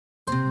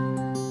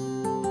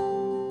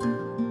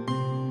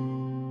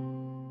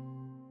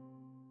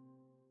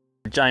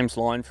James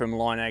Lyon from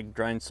Lyon Ag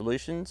Drone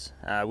Solutions.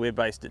 We're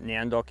based at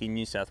Lyon in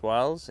New South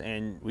Wales,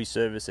 and we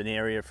service an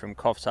area from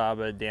Coffs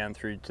Harbour down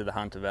through to the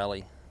Hunter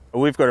Valley.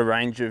 We've got a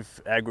range of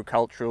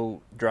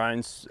agricultural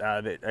drones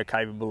that are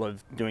capable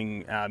of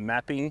doing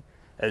mapping,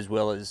 as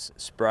well as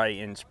spray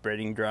and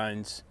spreading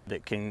drones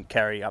that can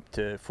carry up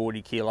to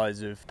 40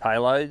 kilos of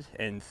payload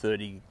and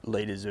 30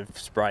 litres of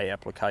spray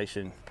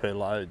application per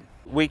load.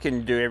 We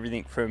can do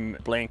everything from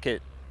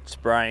blanket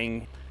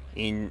spraying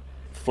in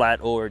flat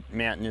or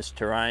mountainous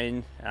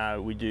terrain.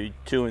 We do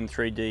 2 and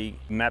 3D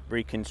map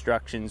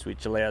reconstructions,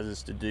 which allows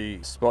us to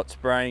do spot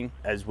spraying,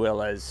 as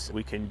well as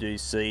we can do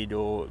seed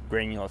or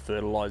granular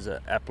fertiliser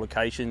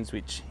applications,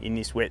 which in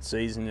this wet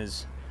season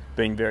has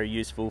been very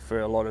useful for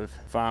a lot of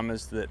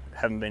farmers that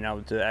haven't been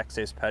able to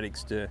access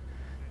paddocks to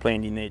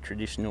plant in their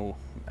traditional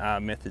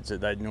methods that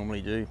they'd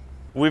normally do.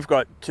 We've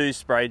got 2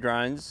 spray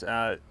drones.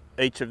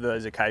 Each of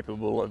those are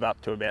capable of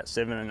up to about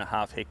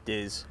 7.5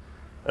 hectares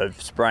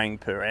of spraying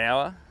per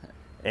hour,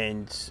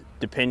 and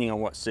depending on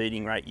what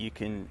seeding rate, you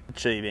can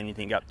achieve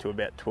anything up to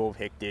about 12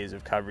 hectares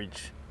of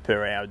coverage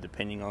per hour,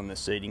 depending on the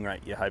seeding rate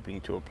you're hoping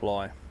to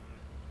apply.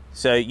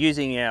 So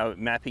using our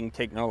mapping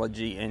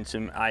technology and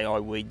some AI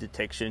weed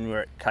detection,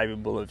 we're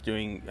capable of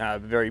doing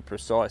very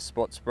precise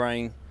spot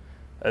spraying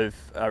of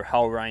a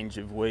whole range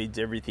of weeds,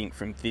 everything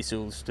from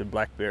thistles to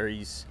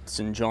blackberries,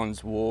 St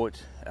John's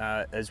wort,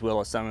 as well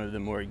as some of the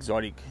more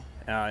exotic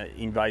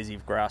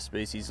invasive grass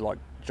species like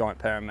giant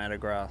Parramatta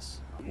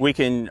grass. We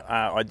can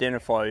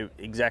identify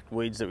exact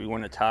weeds that we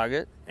want to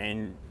target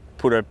and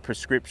put a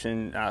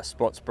prescription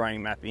spot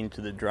spraying map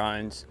into the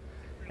drones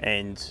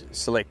and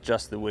select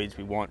just the weeds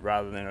we want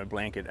rather than a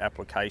blanket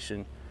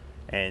application.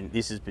 And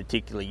this is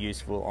particularly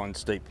useful on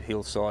steep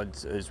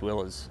hillsides as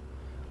well as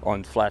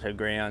on flatter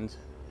ground.